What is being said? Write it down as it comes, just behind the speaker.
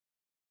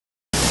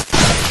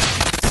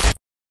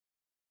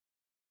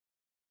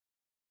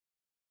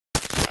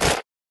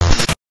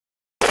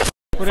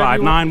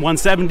5'9",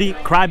 170,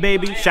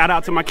 crybaby. Shout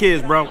out to my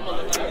kids, bro.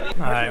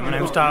 Alright, my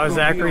name's Tyler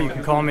Zachary. You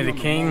can call me the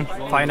King.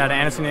 Fighting out of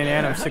Anderson,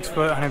 Indiana. I'm 6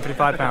 foot,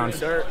 155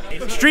 pounds.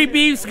 Street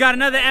Beefs got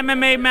another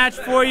MMA match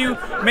for you.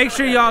 Make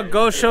sure y'all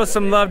go show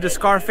some love to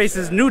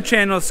Scarface's new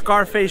channel,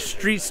 Scarface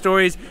Street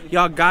Stories.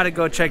 Y'all gotta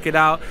go check it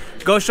out.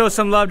 Go show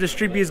some love to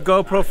Street Beefs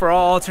GoPro for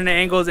all alternate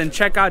angles, and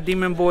check out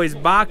Demon Boys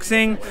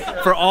Boxing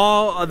for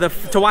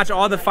to watch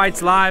all the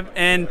fights live,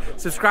 and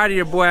subscribe to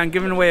your boy. I'm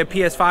giving away a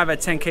PS5 at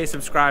 10K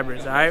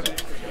subscribers,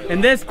 alright? In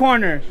this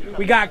corner,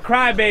 we got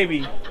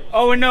Crybaby,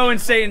 0-0 in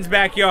Satan's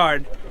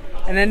backyard.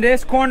 And in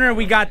this corner,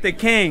 we got the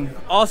King,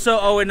 also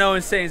 0-0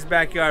 in Satan's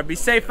backyard. Be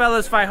safe,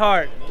 fellas, fight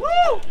hard. Woo!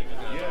 All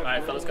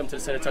right, fellas, come to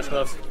the center, touch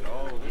gloves.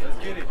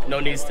 No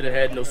knees to the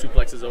head, no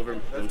suplexes over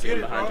them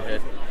to behind your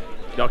head.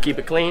 Y'all keep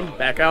it clean,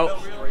 back out.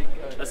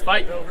 Let's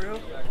fight.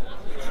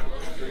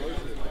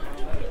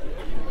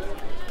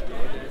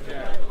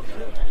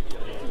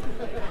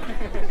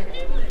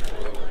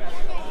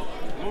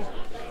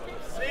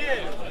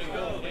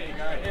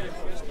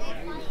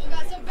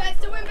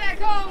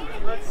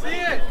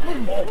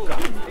 Oh, God.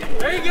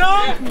 There you go.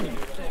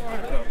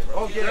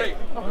 Okay.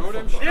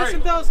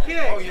 Listen those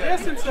kicks.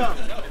 Listen some.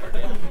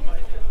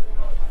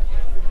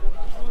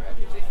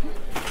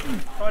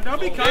 Oh,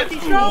 don't be cocky.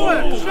 Show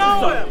him.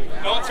 Show him.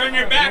 Don't turn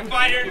your back,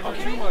 fighter.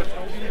 Too much.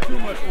 Too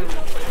much.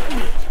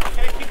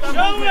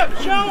 Show him.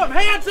 Show him.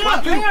 Hands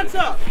up. Hands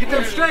up. Get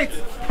them straight.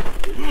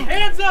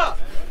 Hands up.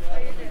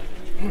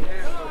 You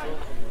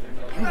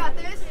got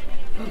this.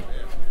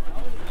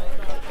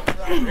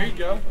 There you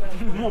go.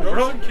 Come on,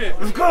 bro.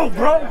 Let's go,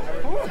 bro.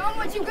 Show them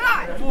what you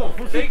got. Come on,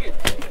 take it.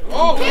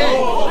 Oh,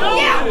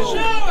 Yeah.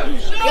 Show him.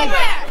 Show Get him.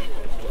 back.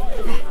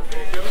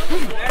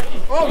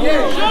 oh, yeah.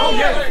 Oh,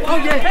 yeah. Oh,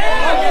 yeah.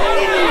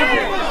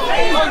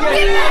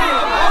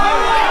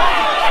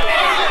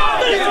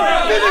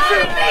 Finish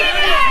it.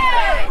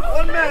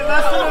 1 minute.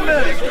 Last 1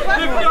 minute.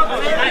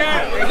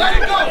 Let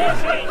it go.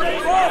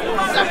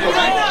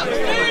 Separate.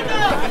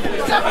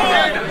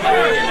 Separate.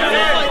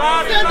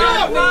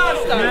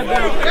 Stand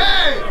up.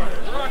 Okay.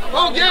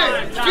 Okay.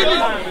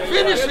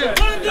 Finish it.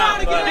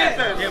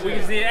 Yeah, we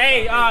can see it. Hey,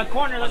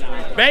 corner. Let's go.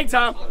 Bang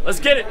time, let's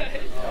get it.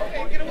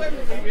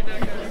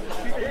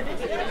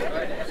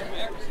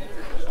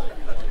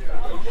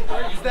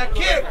 Use that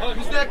kick.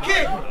 Use that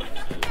kick.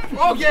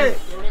 Okay.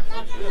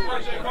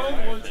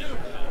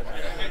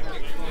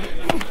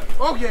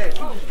 Okay.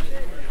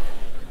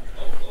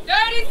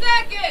 30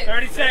 seconds.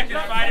 30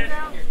 seconds, fighters.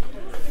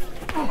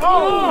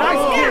 Oh,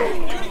 nice kick.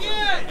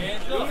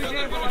 Oh,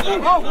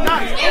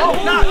 nice. Oh,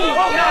 nice.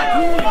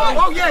 Oh, nice.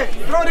 Oh, yeah.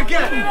 Throw it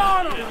again.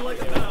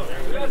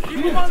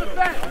 Keep him on the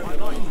back.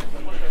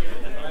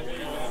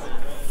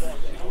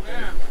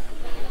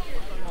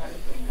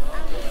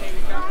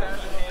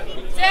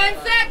 10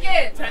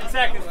 seconds. 10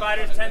 seconds,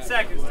 fighters. 10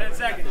 seconds. 10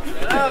 seconds.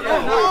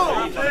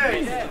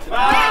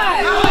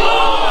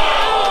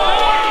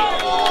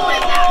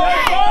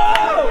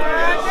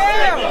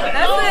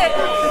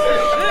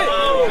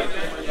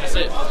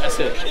 That's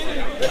it.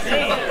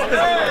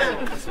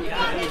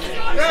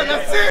 Yeah,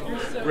 that's it.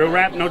 Real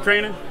rap, no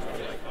training?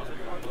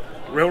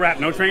 Real rap,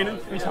 no training?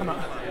 What are you talking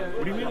about?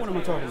 What do you mean, what am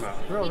I talking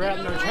about? Real rap,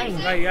 no training.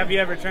 Hey, have you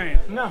ever trained?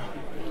 No. All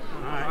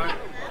right.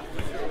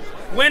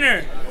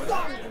 Winner.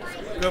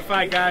 Good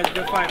fight, guys.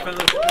 Good fight,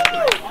 fellas.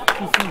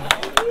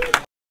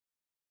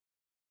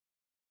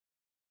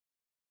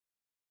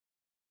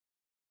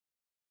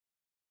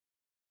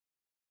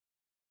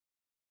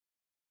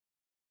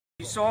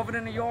 We solve it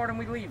in the yard and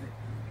we leave it.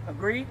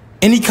 Agreed?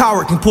 Any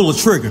coward can pull a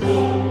trigger,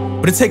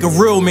 but it take a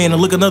real man to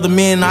look another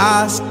man in the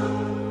eyes,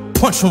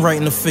 punch him right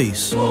in the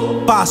face.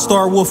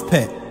 5-star wolf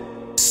pack.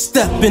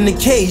 Step in the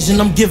cage and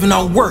I'm giving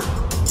out work.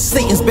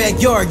 Satan's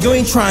backyard, you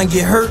ain't trying to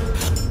get hurt.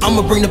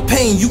 I'ma bring the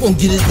pain, you gon'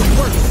 get it to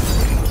work.